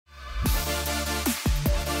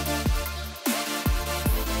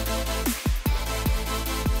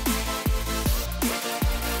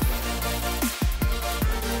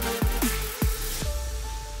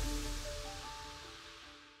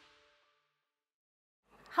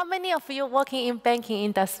How many of you working in banking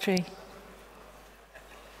industry?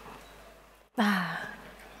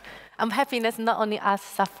 I'm happy that not only us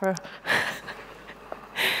suffer.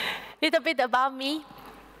 Little bit about me.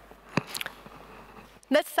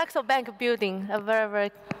 That's Saxo Bank building, a very,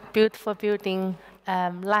 very beautiful building,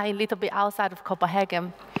 lying a little bit outside of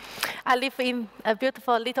Copenhagen. I live in a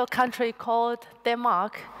beautiful little country called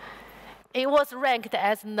Denmark. It was ranked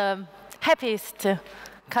as the happiest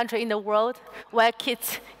country in the world where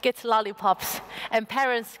kids get lollipops and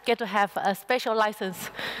parents get to have a special license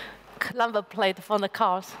number plate for the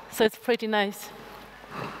cars. So it's pretty nice.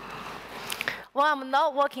 When I'm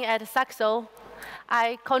not working at Saxo,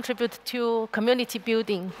 I contribute to community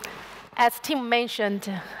building. As Tim mentioned,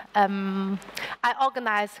 I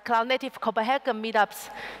organize Cloud Native Copenhagen meetups.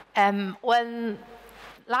 When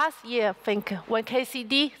last year, I think, when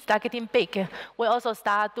KCD started getting big, we also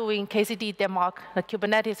started doing KCD Denmark, the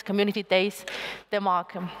Kubernetes Community Days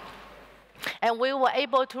Denmark. And we were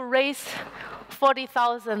able to raise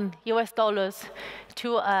 $40,000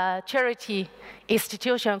 to a charity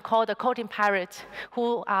institution called the Coding Pirates,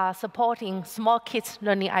 who are supporting small kids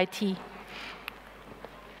learning IT.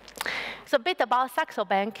 So a bit about Saxo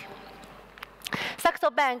Bank. Saxo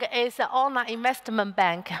Bank is an online investment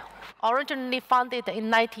bank, originally founded in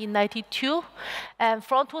 1992. And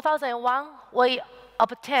from 2001, we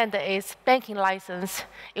obtained its banking license.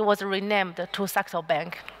 It was renamed to Saxo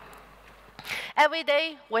Bank. Every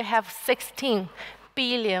day, we have 16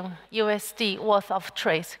 billion USD worth of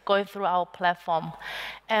trades going through our platform.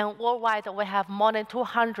 And worldwide, we have more than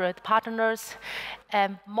 200 partners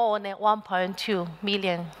and more than 1.2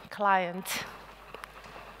 million clients.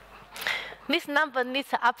 This number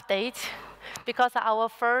needs an update because our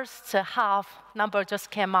first half number just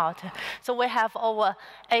came out. So we have over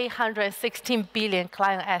 816 billion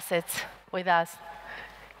client assets with us.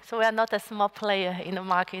 So we are not a small player in the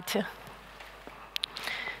market.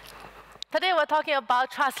 Today we're talking about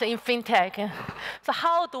trust in fintech. So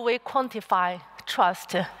how do we quantify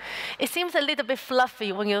trust? It seems a little bit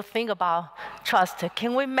fluffy when you think about trust.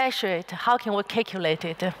 Can we measure it? How can we calculate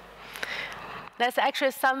it? There's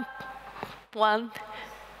actually someone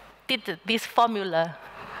did this formula,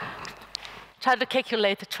 try to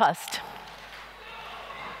calculate trust.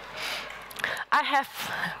 I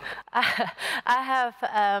have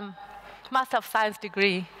a Master of Science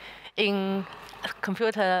degree in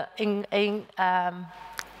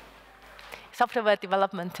software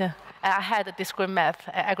development. I had a discrete math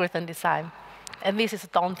and algorithm design, and this is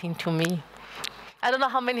daunting to me. I don't know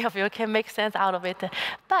how many of you can make sense out of it,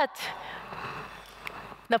 but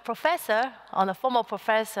the professor, or the former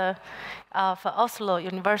professor of Oslo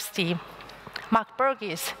University, Mark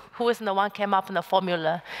Burgess, who is the one who came up with the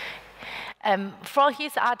formula, from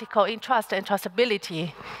his article in Trust and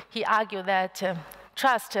Trustability, he argued that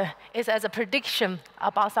trust is as a prediction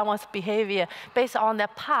about someone's behavior based on their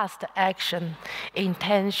past action,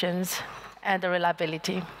 intentions, and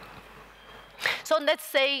reliability. So let's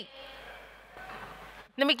say,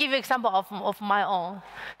 let me give you an example of my own.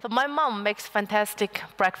 So my mom makes fantastic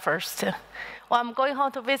breakfast. When I'm going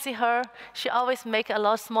home to visit her, she always makes a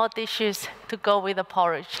lot of small dishes to go with the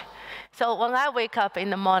porridge. So when I wake up in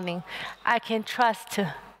the morning, I can trust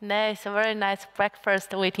there's a very nice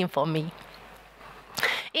breakfast waiting for me.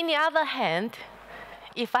 On the other hand,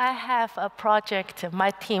 if I have a project,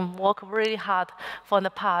 my team worked really hard for the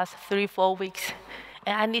past 3-4 weeks,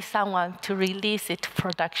 and I need someone to release it to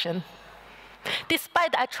production.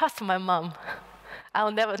 Despite I trust my mom, I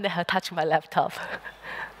will never let her touch my laptop,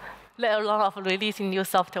 let alone of releasing new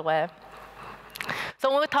software.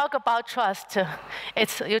 So when we talk about trust,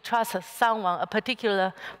 it's you trust someone, a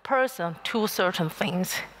particular person, to certain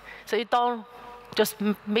things. So you don't just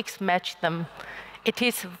mix match them. It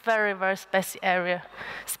is very, very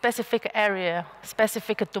specific area,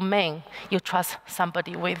 specific domain you trust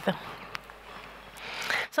somebody with.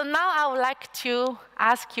 So now I would like to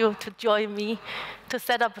ask you to join me to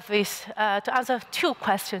set up this, to answer 2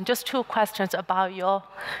 questions, just 2 questions about your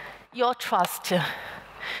trust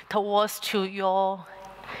towards to your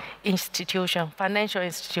institution, financial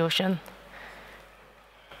institution.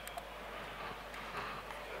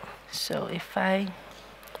 So if I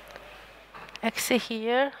exit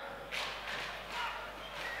here,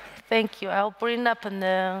 thank you. I'll bring up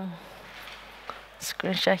the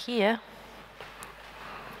screenshot here.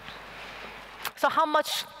 So how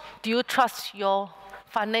much do you trust your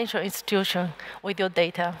financial institution with your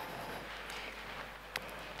data?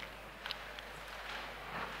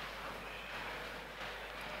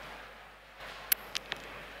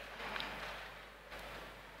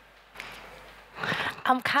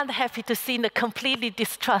 I'm kind of happy to see the completely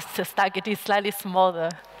distrust stack. It is slightly smaller.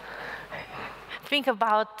 Think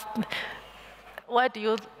about where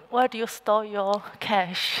do you store your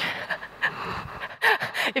cash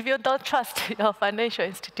if you don't trust your financial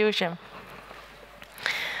institution.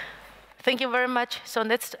 Thank you very much. So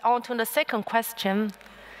let's on to the second question.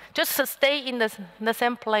 Just to stay in the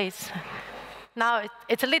same place. Now,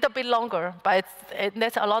 it's a little bit longer, but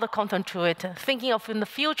there's a lot of content to it. Thinking of in the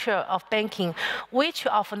future of banking, which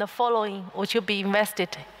of the following would you be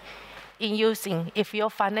invested in using if your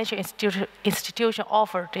financial institution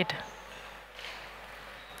offered it?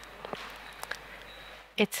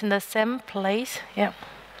 It's in the same place, yeah.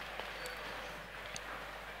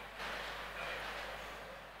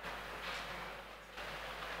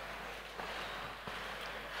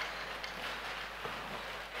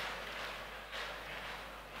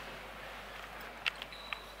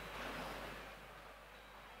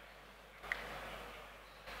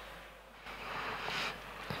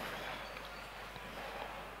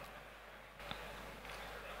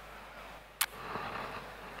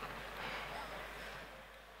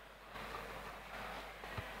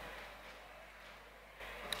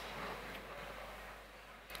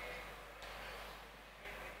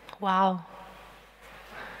 Wow.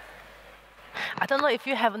 I don't know if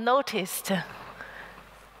you have noticed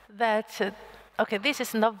that, okay, this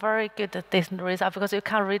is not very good at this result because you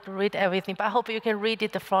can't read everything, but I hope you can read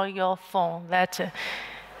it from your phone, that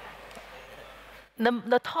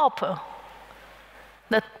the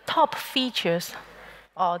top features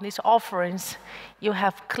or these offerings you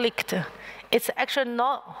have clicked, it's actually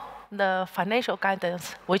not the financial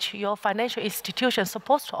guidance which your financial institution is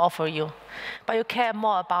supposed to offer you, but you care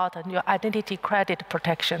more about your identity credit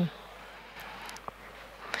protection.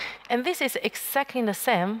 And this is exactly the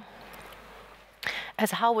same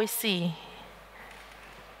as how we see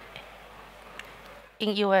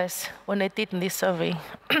in US when they did this survey.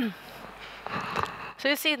 So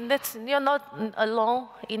you see that you're not alone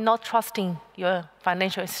in not trusting your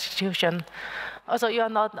financial institution. Also, you are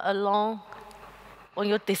not alone when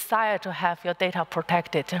you desire to have your data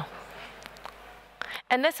protected.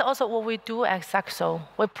 And that's also what we do at Saxo.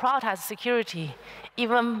 We prioritize security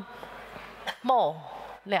even more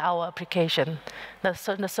than our application, the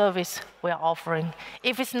service we are offering.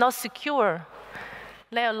 If it's not secure,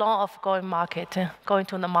 let alone of going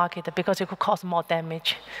to the market because it could cause more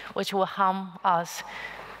damage, which will harm us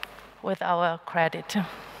with our credit.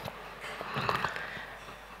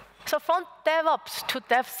 So from DevOps to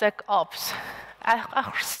DevSecOps,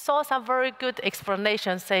 I saw some very good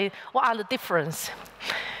explanations say, what are the difference?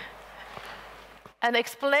 And the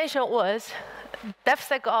explanation was,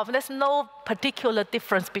 DevSecOps, there's no particular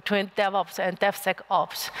difference between DevOps and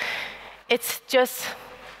DevSecOps. It's just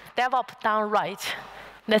DevOps done right,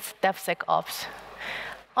 that's DevSecOps.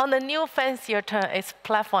 On the new fancier term, it's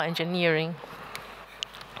platform engineering.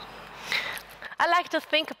 I like to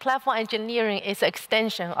think platform engineering is an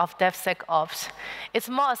extension of DevSecOps. It's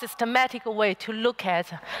more a systematic way to look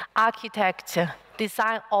at architect,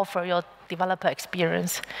 design, offer your developer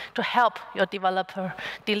experience to help your developer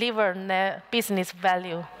deliver their business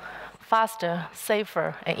value faster,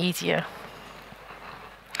 safer, and easier.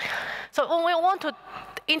 So when we want to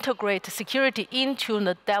integrate security into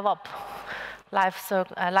the DevOps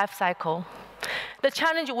life cycle, the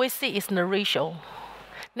challenge we see is the ratio.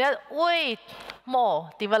 There are way more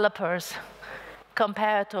developers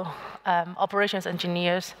compared to operations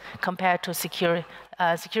engineers, compared to security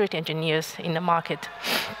engineers in the market.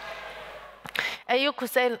 And you could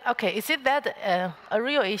say, okay, is it that a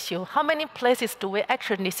real issue? How many places do we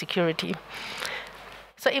actually need security?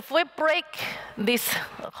 So if we break this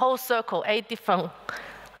whole circle, 8 different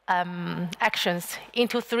actions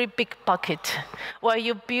into 3 big buckets, where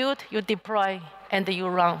you build, you deploy, and you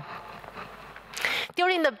run.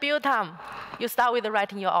 During the build time, you start with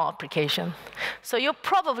writing your own application. So you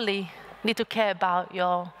probably need to care about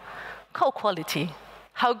your code quality.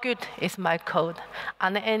 How good is my code? Are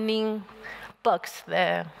there any bugs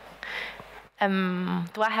there?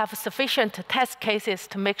 Do I have sufficient test cases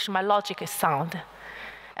to make sure my logic is sound?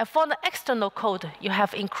 And for the external code you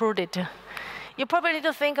have included, you probably need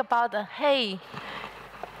to think about, hey,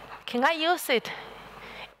 can I use it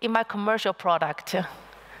in my commercial product?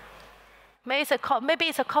 Maybe it's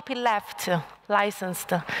a copyleft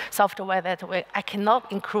licensed software that I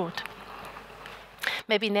cannot include.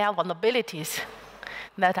 Maybe there are vulnerabilities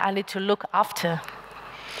that I need to look after.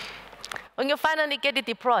 When you finally get it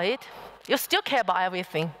deployed, you still care about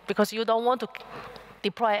everything because you don't want to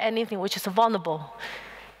deploy anything which is vulnerable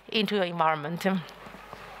into your environment.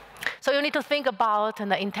 So you need to think about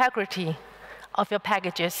the integrity of your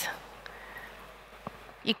packages.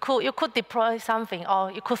 You could deploy something,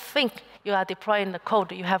 or you could think you are deploying the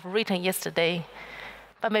code you have written yesterday,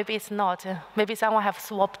 but maybe it's not. Maybe someone have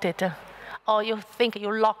swapped it, or you think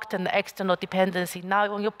you locked an external dependency.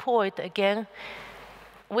 Now when you pull it again,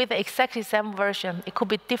 with the exactly same version, it could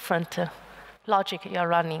be different logic you're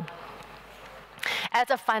running.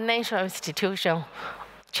 As a financial institution,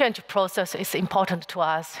 change process is important to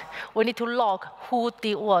us. We need to log who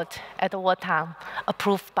did what at what time,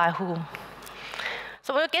 approved by whom.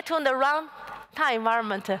 So when you get to the runtime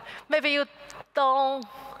environment, maybe you don't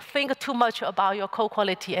think too much about your code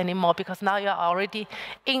quality anymore because now you're already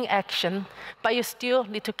in action, but you still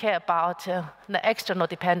need to care about the external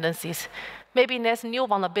dependencies. Maybe there's new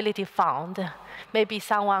vulnerability found. Maybe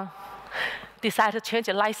someone decided to change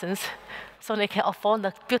a license so they can afford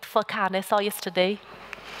the beautiful car they saw yesterday.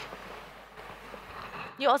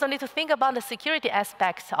 You also need to think about the security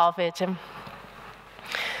aspects of it.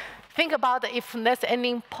 Think about if there's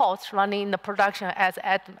any pods running in the production as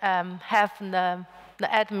have the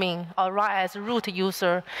admin or run as root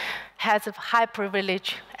user has a high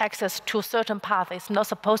privilege access to certain path it's not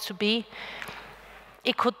supposed to be.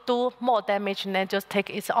 It could do more damage than just take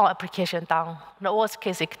its own application down. In the worst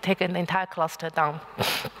case, it could take an entire cluster down.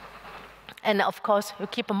 And of course, you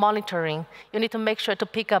keep monitoring. You need to make sure to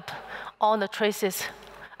pick up all the traces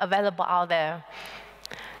available out there.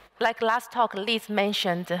 Like last talk, Liz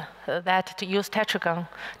mentioned that to use Tetragon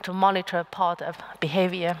to monitor pod of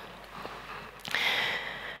behavior.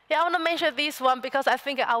 Yeah, I want to mention this one because I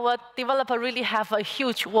think our developers really have a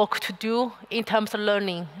huge work to do in terms of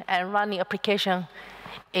learning and running application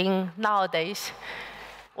in nowadays.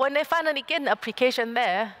 When they finally get an application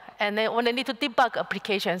there, and then when they need to debug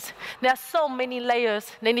applications, there are so many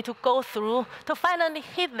layers they need to go through to finally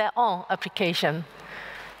hit their own application.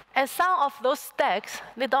 And some of those stacks,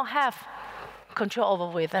 they don't have control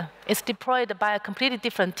over with. It's deployed by a completely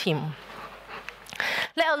different team.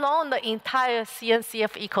 Let alone the entire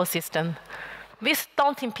CNCF ecosystem. This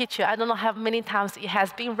daunting picture, I don't know how many times it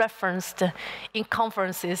has been referenced in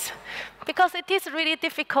conferences, because it is really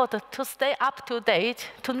difficult to stay up to date,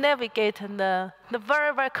 to navigate the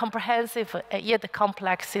very, very comprehensive yet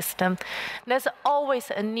complex system. There's always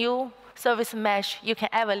a new service mesh you can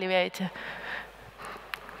evaluate.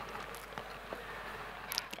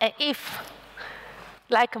 And if,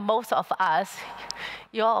 like most of us,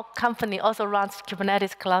 your company also runs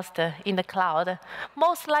Kubernetes cluster in the cloud,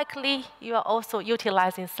 most likely you are also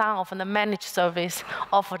utilizing some of the managed service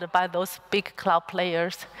offered by those big cloud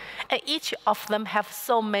players. And each of them have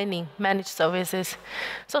so many managed services.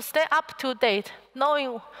 So stay up to date,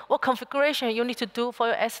 knowing what configuration you need to do for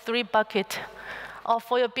your S3 bucket, or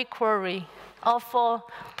for your BigQuery, or for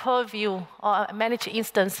Purview, or a managed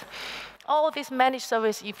instance. All these managed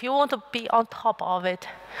services, if you want to be on top of it,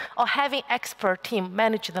 or having expert team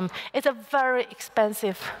manage them, it's a very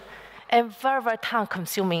expensive and very, very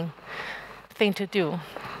time-consuming thing to do.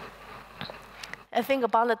 And think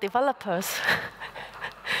about the developers.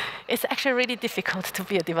 It's actually really difficult to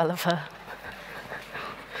be a developer.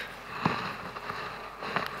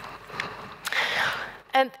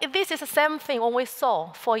 And this is the same thing when we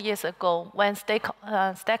saw 4 years ago when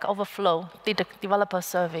Stack Overflow did a developer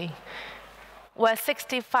survey, where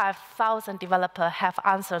 65,000 developers have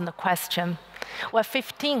answered the question, where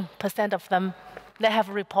 15% of them, they have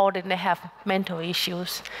reported they have mental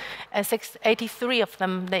issues, and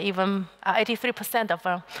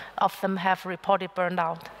 83% of them have reported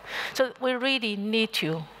burnout. So we really need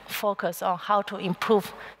to focus on how to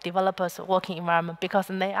improve developers' working environment, because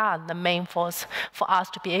they are the main force for us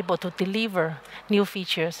to be able to deliver new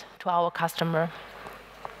features to our customer.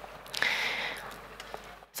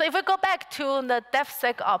 So if we go back to the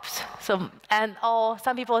DevSecOps, some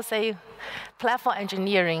people say platform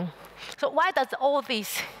engineering. So why does all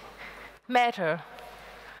this matter?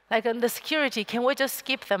 Like in the security, can we just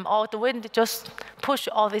skip them, or do we just push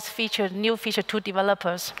all these features, new features to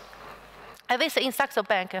developers? At least in Saxo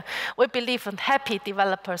Bank, we believe in happy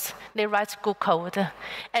developers, they write good code,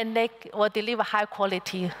 and they will deliver high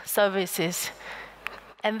quality services,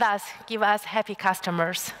 and thus give us happy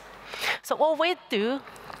customers. So what we do,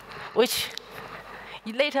 which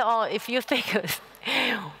later on, if you think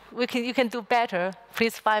you can do better,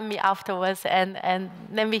 please find me afterwards and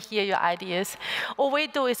let me hear your ideas. What we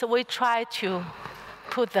do is we try to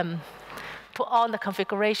put all the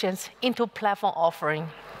configurations into platform offering.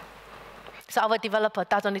 So our developer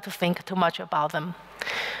doesn't need to think too much about them.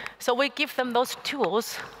 So we give them those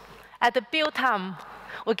tools. At the build time,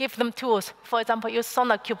 we give them tools. For example, use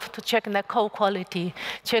SonarQube to check their code quality,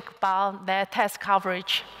 check about their test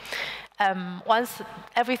coverage. Once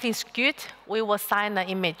everything's good, we will sign an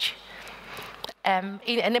image. and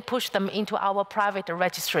then push them into our private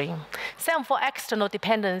registry. Same for external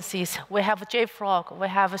dependencies. We have JFrog, we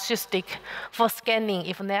have Sysdig for scanning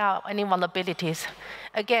if there are any vulnerabilities.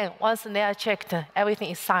 Again, once they are checked, everything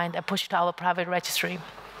is signed and pushed to our private registry.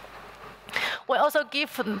 We also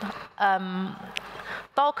give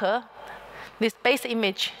Docker this base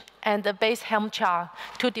image and the base Helm chart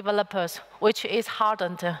to developers, which is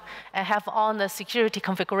hardened and have all the security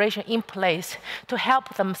configuration in place to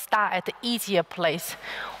help them start at the easier place,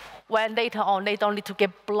 when later on they don't need to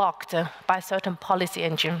get blocked by certain policy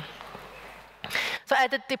engine. So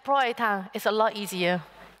at the deploy time, it's a lot easier.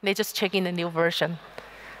 They just check in the new version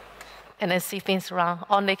and then see things run.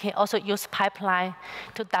 Or they can also use pipeline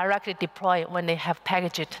to directly deploy when they have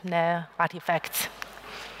packaged their artifacts.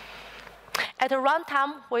 At the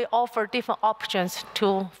runtime, we offer different options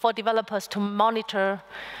for developers to monitor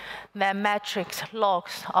their metrics,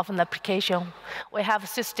 logs of an application. We have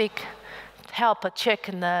Sysdig help check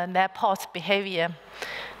their pod's behavior.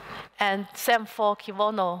 And same for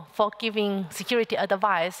Kivono for giving security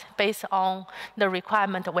advice based on the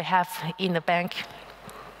requirement we have in the bank.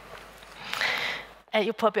 And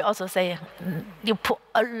you probably also say, you put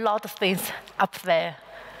a lot of things up there.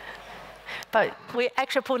 But we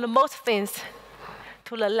actually put the most things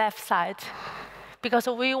to the left side because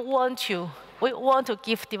we want to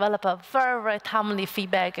give developers very, very timely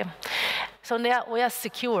feedback. So now we are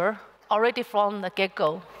secure already from the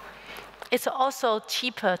get-go. It's also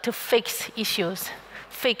cheaper to fix issues,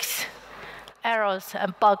 fix errors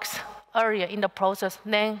and bugs earlier in the process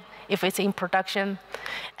than if it's in production,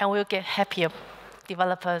 and we'll get happier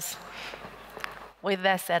developers with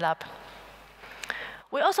that setup.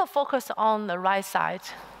 We also focus on the right side,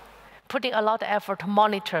 putting a lot of effort to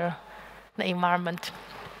monitor the environment.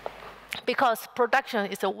 Because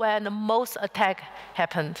production is where the most attack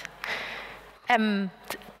happened. And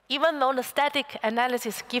even though the static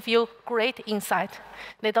analysis give you great insight,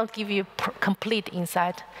 they don't give you complete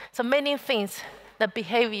insight. So many things, the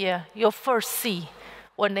behavior you first see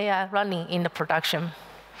when they are running in the production.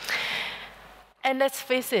 And let's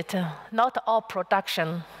face it, not all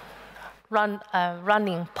production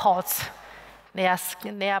running pods, they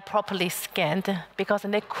are properly scanned because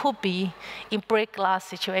they could be in break glass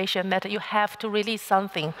situation that you have to release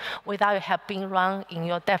something without it have been run in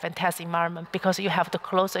your dev and test environment because you have to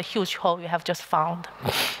close a huge hole you have just found.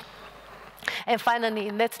 And finally,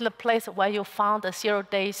 that's the place where you found a 0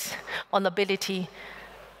 days vulnerability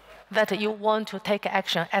that you want to take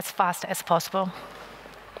action as fast as possible.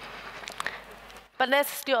 But there's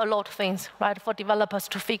still a lot of things, right, for developers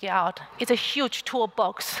to figure out. It's a huge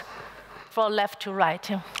toolbox from left to right.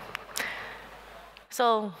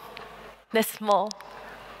 So there's more.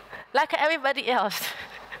 Like everybody else,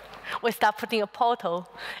 we start putting a portal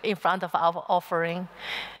in front of our offering.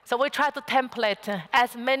 So we try to template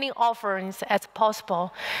as many offerings as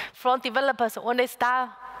possible from developers when they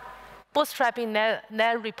start bootstrapping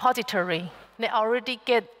their repository. They already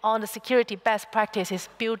get all the security best practices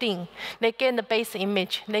built in. They get the base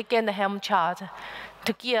image, they get the Helm chart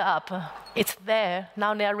to gear up. It's there.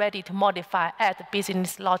 Now they are ready to modify, add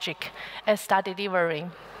business logic, and start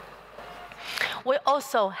delivering. We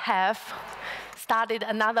also have started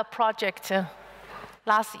another project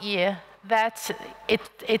last year that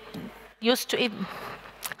it used to,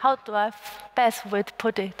 how do I best way to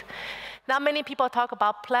put it? Now many people talk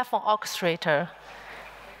about platform orchestrator.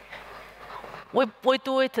 We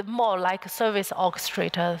do it more like a service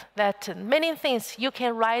orchestrator, that many things you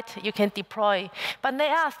can write, you can deploy, but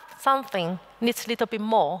there are something needs a little bit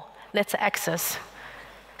more, that's access.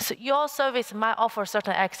 So your service might offer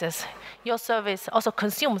certain access. Your service also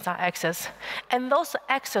consumes some access. And those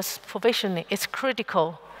access provisioning is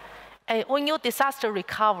critical. And when you disaster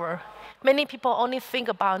recover, many people only think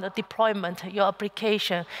about the deployment, your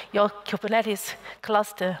application, your Kubernetes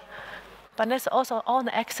cluster. But there's also all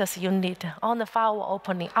the access you need, all the firewall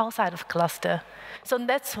opening outside of cluster. So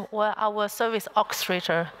that's where our service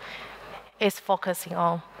orchestrator is focusing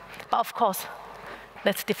on. But of course,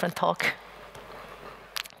 that's different talk.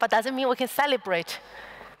 But doesn't mean we can celebrate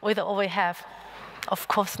with what we have. Of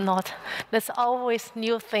course not. There's always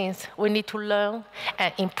new things we need to learn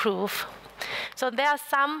and improve. So there are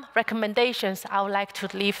some recommendations I would like to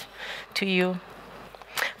leave to you.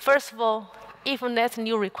 First of all, even there's a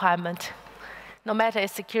new requirement, no matter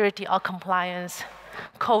it's security or compliance,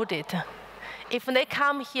 code it. If they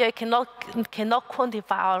come here, cannot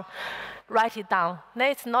quantify or write it down,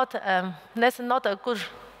 that's not a good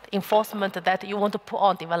enforcement that you want to put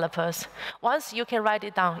on developers. Once you can write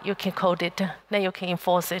it down, you can code it, then you can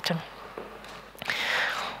enforce it.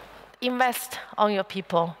 invest on your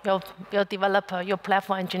people, your developer, your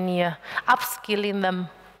platform engineer, upskilling them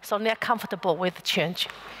so they're comfortable with change.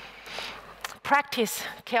 Practice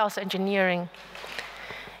chaos engineering.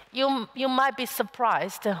 You might be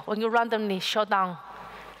surprised when you randomly shut down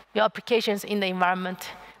your applications in the environment.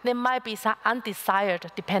 There might be some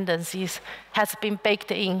undesired dependencies has been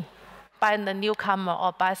baked in by the newcomer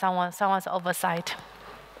or by someone's oversight.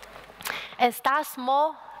 And start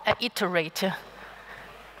small and iterate.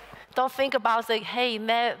 Don't think about saying, hey,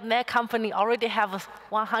 their company already have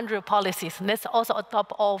 100 policies. Let's also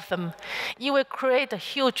adopt all of them. You will create a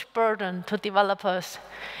huge burden to developers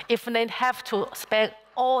if they have to spend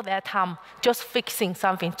all their time just fixing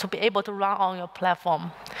something to be able to run on your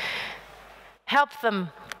platform. Help them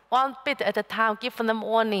one bit at a time, give them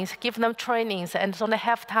warnings, give them trainings, and so they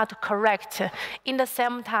have time to correct. In the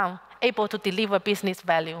same time, able to deliver business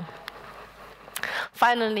value.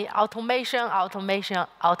 Finally, automation, automation,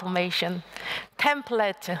 automation.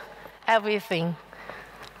 Template everything.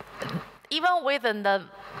 Even within the,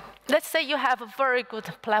 let's say you have a very good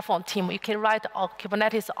platform team, you can write a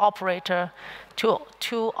Kubernetes operator to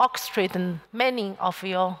orchestrate many of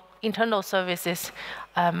your internal services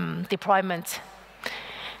deployments.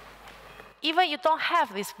 Even you don't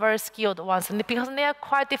have these very skilled ones, because they are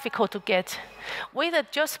quite difficult to get. With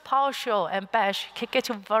just PowerShell and Bash can get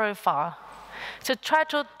you very far. So try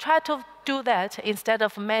to do that instead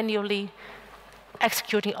of manually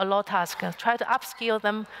executing a lot of tasks. Try to upskill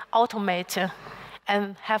them, automate,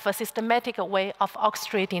 and have a systematic way of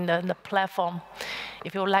orchestrating the platform.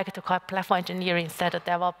 If you would like to call it platform engineering instead of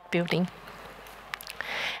DevOps building.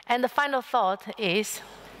 And the final thought is,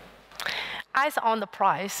 eyes on the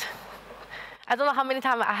prize. I don't know how many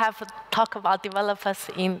times I have talked about developers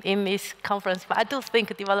in this conference, but I do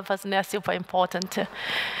think developers are super important.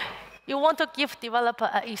 You want to give developers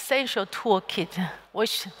an essential toolkit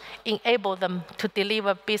which enables them to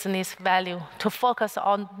deliver business value, to focus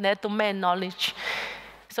on their domain knowledge,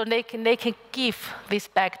 so they can give this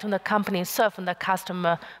back to the company, serve the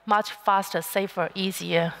customer much faster, safer,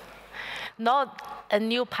 easier. Not a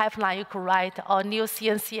new pipeline you could write or new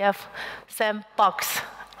CNCF sandbox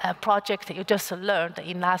project you just learned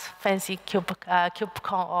in last fancy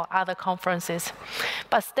KubeCon or other conferences.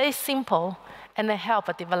 But stay simple and then help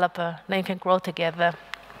a developer, then you can grow together.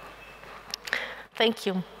 Thank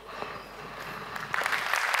you.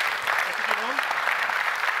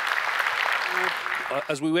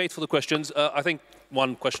 As we wait for the questions, I think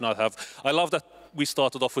one question I have. I love that we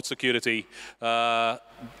started off with security.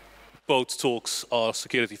 Both talks are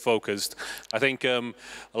security focused. I think a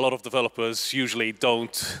lot of developers usually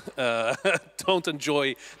don't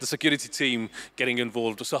enjoy the security team getting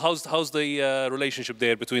involved. So how's the relationship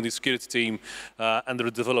there between the security team and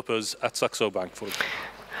the developers at Saxo Bank, for example?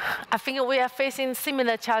 I think we are facing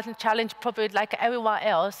similar challenge probably like everyone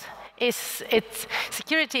else.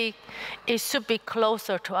 Security, it should be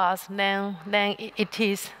closer to us than it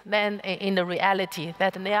is in the reality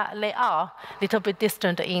that they are a little bit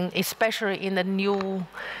distant especially in the new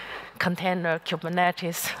container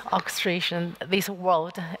Kubernetes orchestration, this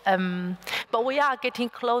world. But we are getting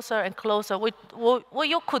closer and closer. What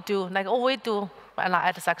you could do, like all we do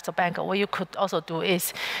at Saxo Bank, what you could also do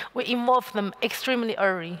is we involve them extremely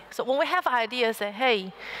early. So when we have ideas that,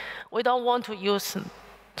 hey, we don't want to use,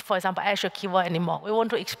 for example, Azure keyword anymore. We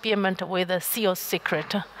want to experiment with a seal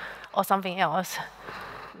secret or something else.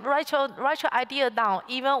 Write your idea down,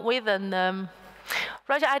 even with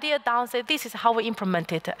write your idea down, say this is how we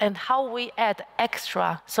implement it and how we add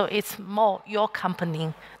extra so it's more your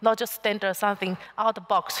company, not just standard something out of the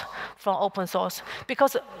box from open source.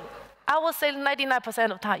 Because I would say 99% of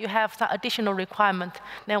the time you have some additional requirement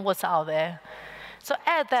than what's out there. So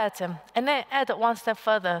add that, and then add one step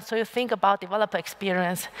further. So you think about developer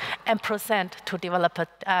experience and present to developer,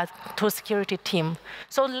 to security team.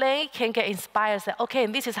 So they can get inspired, say, okay,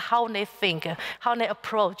 this is how they think, how they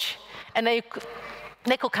approach. And they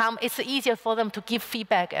could come, it's easier for them to give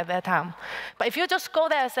feedback at that time. But if you just go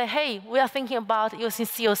there and say, hey, we are thinking about using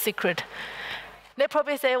seal secret, they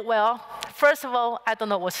probably say, well, first of all, I don't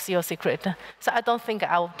know what's seal secret, so I don't think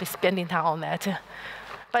I will be spending time on that.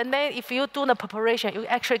 But then if you do the preparation, you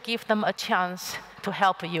actually give them a chance to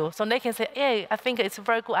help you. So they can say, hey, I think it's a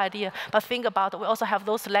very good idea, but think about it. We also have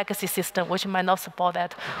those legacy systems which might not support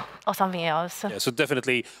that or something else. Yeah, so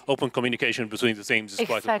definitely open communication between the teams is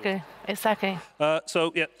quite important. Exactly.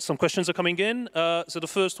 So yeah, some questions are coming in. So the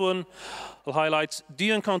first one I'll highlight, do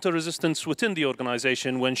you encounter resistance within the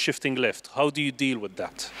organization when shifting left? How do you deal with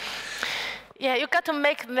that? Yeah, you got to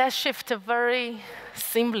make that shift very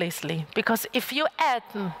seamlessly, because if you add,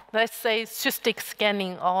 let's say, SysTick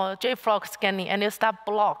scanning or JFrog scanning, and you start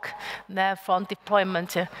block that from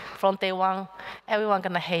deployment from day one, everyone's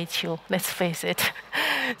gonna hate you, let's face it.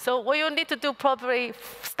 So what you need to do, probably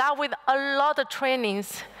start with a lot of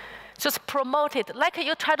trainings. Just promote it, like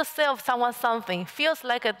you try to sell someone something. Feels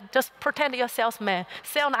like just pretend you're a salesman.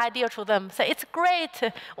 Sell an idea to them. Say, it's great.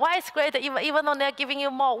 Why it's great? Even though they're giving you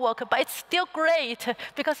more work, but it's still great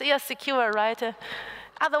because you're secure, right?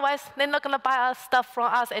 Otherwise, they're not going to buy our stuff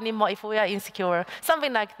from us anymore if we are insecure.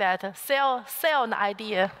 Something like that. Sell an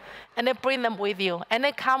idea, and then bring them with you. And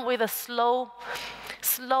then come with a slow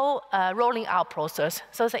rolling out process.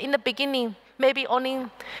 So in the beginning, maybe only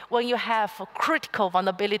when you have a critical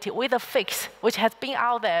vulnerability with a fix, which has been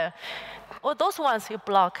out there, or those ones you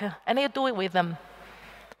block, and you do it with them.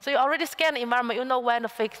 So you already scan the environment, you know when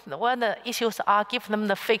the issues are, give them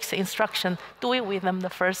the fix instruction, do it with them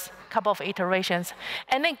the first couple of iterations,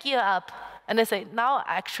 and then gear up, and then say, now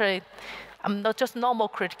actually, I'm not just normal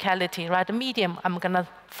criticality, right? The medium, I'm gonna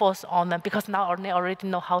force on them, because now they already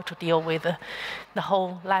know how to deal with the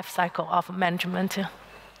whole life cycle of management.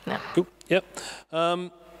 Yeah. Cool. Yeah.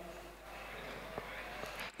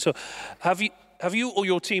 So, have you or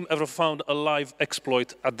your team ever found a live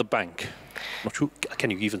exploit at the bank? Not sure. Can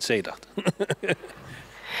you even say that?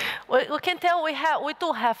 We can tell we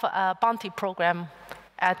do have a bounty program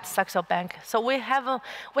at Saxo Bank. So we haven't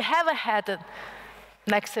had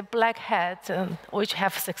like say black hats which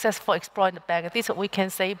have successfully exploited the bank. This we can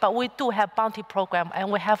say, but we do have bounty program, and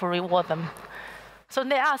we have reward them. So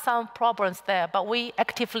there are some problems there, but we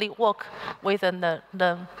actively work with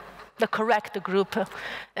the correct group,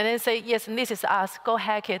 and then say, yes, this is us, go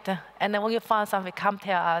hack it, and then when you find something, come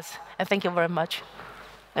tell us, and thank you very much.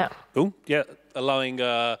 Yeah. Cool. Yeah, allowing,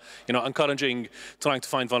 encouraging, trying to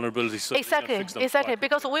find vulnerabilities. So exactly,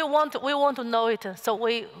 because we want to know it, so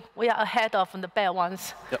we are ahead of the bad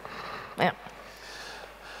ones. Yeah.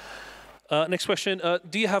 Next question.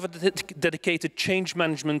 Do you have a dedicated change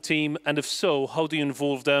management team? And if so, how do you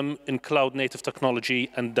involve them in cloud-native technology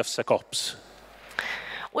and DevSecOps?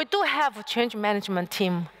 We do have a change management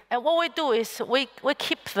team. And what we do is we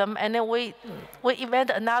keep them, and then we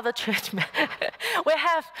invent another change. We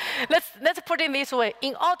have, let's put it this way.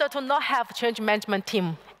 In order to not have a change management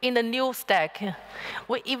team in the new stack,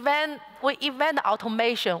 we invent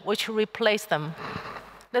automation which replace them.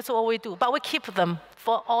 That's what we do. But we keep them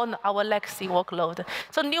for on our legacy workload.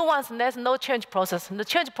 So new ones, there's no change process. The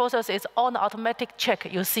change process is on the automatic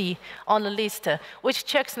check you see on the list, which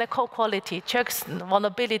checks the code quality, checks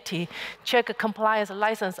vulnerability, check compliance,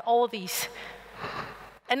 license, all these.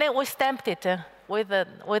 And then we stamped it with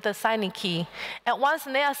a signing key. And once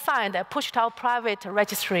they are signed, push to our private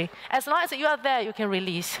registry. As long as you are there, you can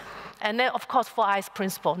release. And then, of course, 4 eyes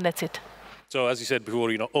principle, that's it. So as you said before,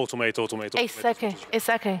 automate.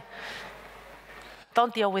 Exactly.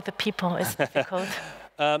 Don't deal with the people, it's difficult.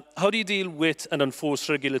 How do you deal with and enforce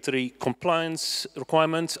regulatory compliance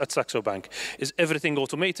requirements at Saxo Bank? Is everything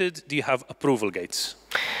automated? Do you have approval gates?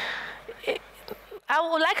 I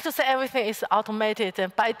would like to say everything is automated,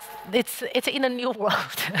 but it's in a new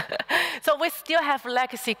world. So we still have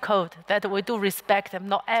legacy code that we do respect, and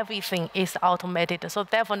not everything is automated. So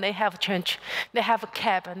therefore, they have change. They have a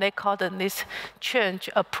cap, and they call it this change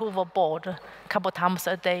approval board a couple times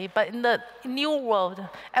a day. But in the new world,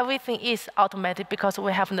 everything is automated because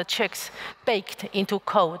we have the checks baked into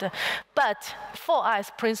code. But 4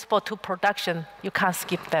 eyes principle to production, you can't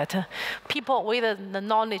skip that. People with the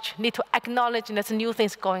knowledge need to acknowledge there's new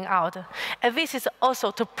things going out. And this is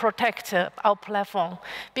also to protect our platform.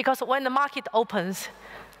 Because when the market opens,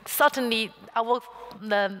 certainly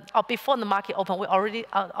before the market opens, we already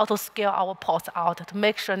auto-scale our pods out to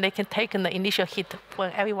make sure they can take the initial hit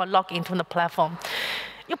when everyone log into the platform.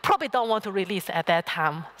 You probably don't want to release at that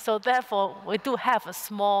time. So therefore, we do have a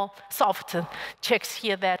small soft checks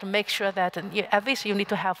here that make sure that at least you need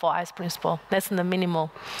to have 4 eyes principle. That's the minimal.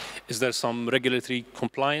 Is there some regulatory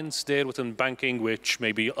compliance there within banking, which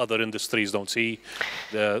maybe other industries don't see,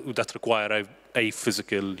 that require a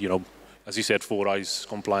physical, as you said, 4 eyes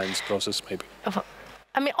compliance process maybe?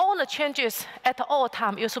 I mean, all the changes at all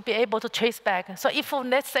time, you should be able to trace back. So if,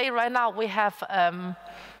 let's say right now we have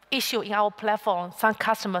issue in our platform, some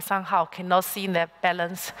customers somehow cannot see their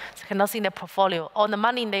balance, cannot see their portfolio, or the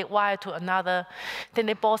money they wire to another, then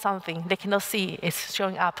they bought something, they cannot see it's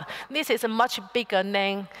showing up. This is a much bigger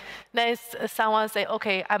than someone say,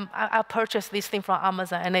 okay, I purchased this thing from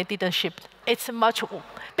Amazon and they didn't ship it's much,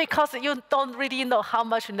 because you don't really know how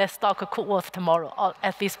much that stock could worth tomorrow or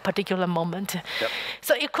at this particular moment. Yep.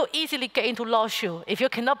 So it could easily get into lawsuit if you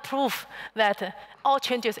cannot prove that all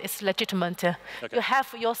changes is legitimate. Okay. You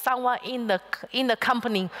have someone in the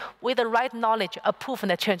company with the right knowledge approving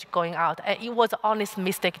the change going out. And it was an honest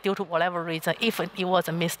mistake due to whatever reason, if it was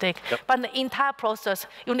a mistake. Yep. But the entire process,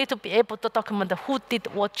 you need to be able to document who did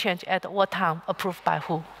what change at what time, approved by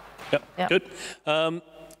who. Yep. Yep. Good.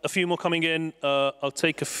 A few more coming in. I'll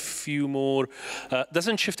take a few more.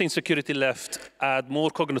 Doesn't shifting security left add more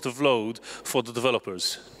cognitive load for the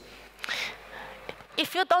developers?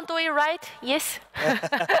 If you don't do it right, yes.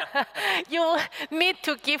 You need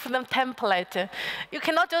to give them template. You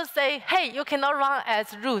cannot just say, hey, you cannot run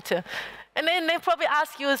as root. And then they probably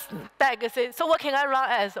ask you back and say, so what can I run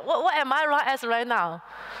as? What am I run as right now?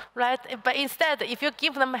 Right? But instead, if you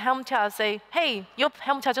give them a Helm chart, say, hey, your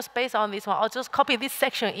Helm chart just based on this one, or just copy this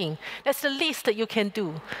section in. That's the least that you can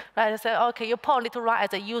do. Right? Say, okay, you probably need to run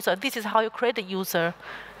as a user. This is how you create a user.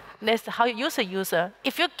 That's how you use a user.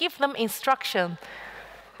 If you give them instruction,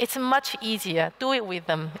 it's much easier. Do it with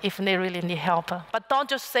them if they really need help. But don't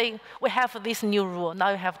just say, we have this new rule,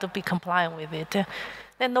 now you have to be compliant with it.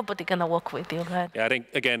 Then nobody's going to work with you, right? Yeah, I think,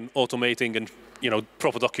 again, automating and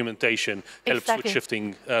proper documentation helps with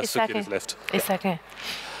shifting security left. Exactly.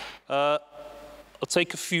 I'll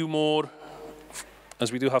take a few more,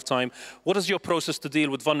 as we do have time. What is your process to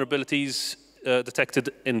deal with vulnerabilities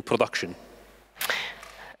detected in production?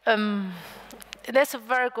 That's a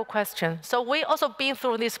very good question. So we also been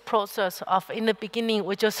through this process of, in the beginning,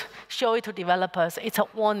 we just show it to developers. It's a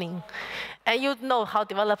warning. And you know how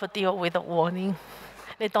developers deal with a warning.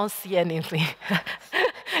 They don't see anything.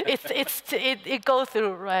 It goes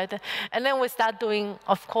through, right? And then we start doing,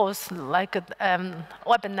 of course, like a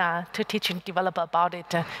webinar to teaching developer about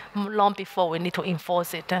it long before we need to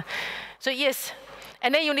enforce it. So yes,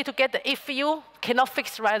 and then you need to get, if you cannot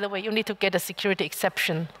fix right away, you need to get a security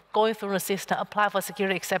exception. Going through the system, apply for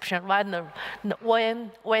security exception, right?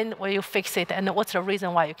 When will you fix it, and what's the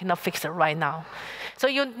reason why you cannot fix it right now? So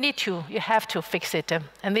you have to fix it.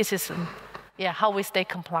 And this is how we stay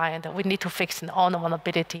compliant. We need to fix all the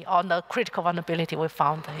vulnerability, all the critical vulnerability we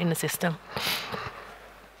found in the system.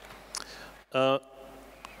 I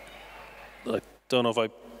don't know if I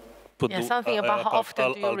put something about how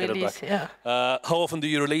often do you release. How often do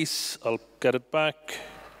you release? I'll get it back.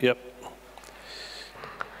 Yep.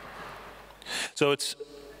 So it's,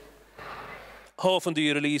 how often do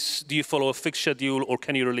you release? Do you follow a fixed schedule, or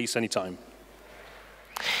can you release anytime?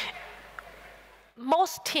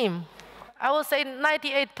 Most team, I would say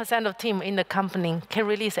 98% of team in the company can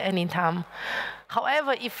release any time.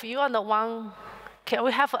 However, if you are the one,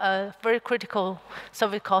 we have a very critical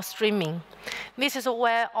service called streaming. This is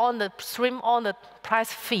where stream on the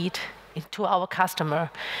price feed to our customer,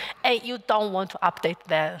 and you don't want to update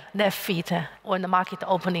that feed when the market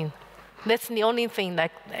opening. That's the only thing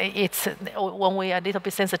that it's when we are a little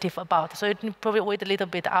bit sensitive about. So you probably wait a little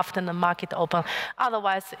bit after the market open.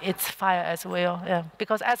 Otherwise, it's fire as well. Yeah.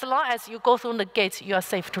 Because as long as you go through the gates, you are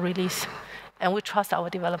safe to release. And we trust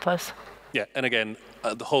our developers. Yeah, and again,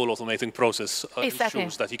 the whole automating process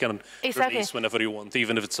ensures that you can release whenever you want,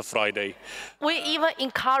 even if it's a Friday. We even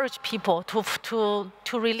encourage people to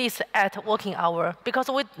release at working hour, because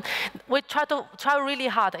we try really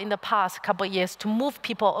hard in the past couple of years to move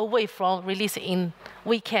people away from releasing in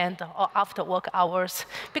weekend or after work hours,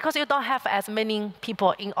 because you don't have as many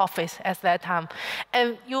people in office at that time.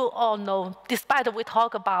 And you all know, despite we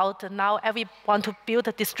talk about now everyone want to build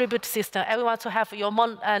a distributed system, everyone to have your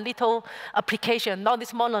little application, not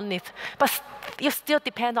this monolith, but you still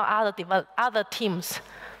depend on other teams'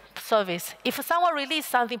 service. If someone release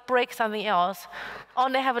something, break something else, or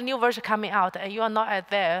they have a new version coming out, and you are not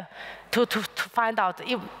there to find out,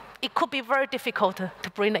 it could be very difficult to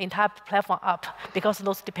bring the entire platform up because of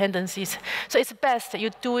those dependencies. So it's best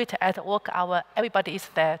you do it at work hour. Everybody is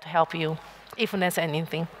there to help you, if there's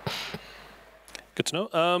anything. Good to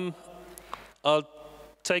know. I'll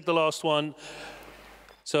take the last one.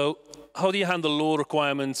 So how do you handle law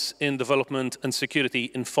requirements in development and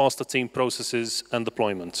security in faster team processes and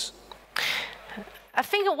deployments? I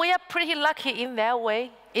think we are pretty lucky in that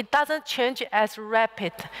way. It doesn't change as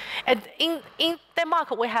rapid. And in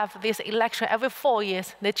Denmark, we have this election every 4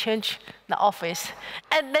 years. They change the office.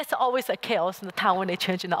 And that's always a chaos in the time when they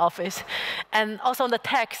change in the office. And also the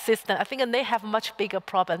tax system, I think they have much bigger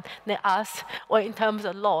problem than us, or in terms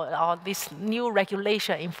of law, or this new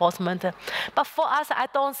regulation enforcement. But for us, I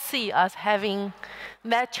don't see us having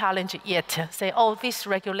that challenge yet. Say, oh, this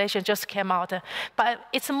regulation just came out. But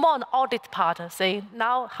it's more an audit part. Say,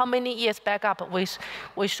 now how many years back up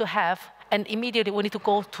we should have, and immediately we need to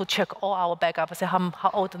go to check all our backups, say how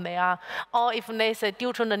old they are. Or if they say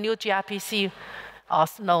due to the new gRPC,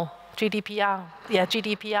 no,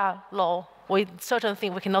 GDPR law, with certain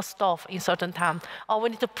things we cannot store in certain time. Or we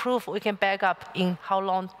need to prove we can back up in how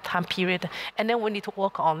long time period, and then we need to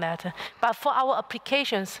work on that. But for our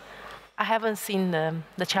applications, I haven't seen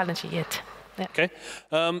the challenge yet. Yeah. Okay.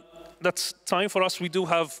 That's time for us. We do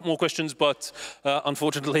have more questions, but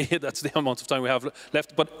unfortunately, that's the amount of time we have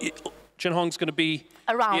left. But Jinhong's going to be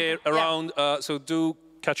around, so do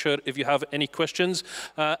catch her if you have any questions.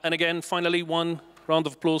 And again, finally, one round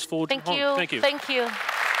of applause for Jinhong. Thank you. Thank you. Thank you.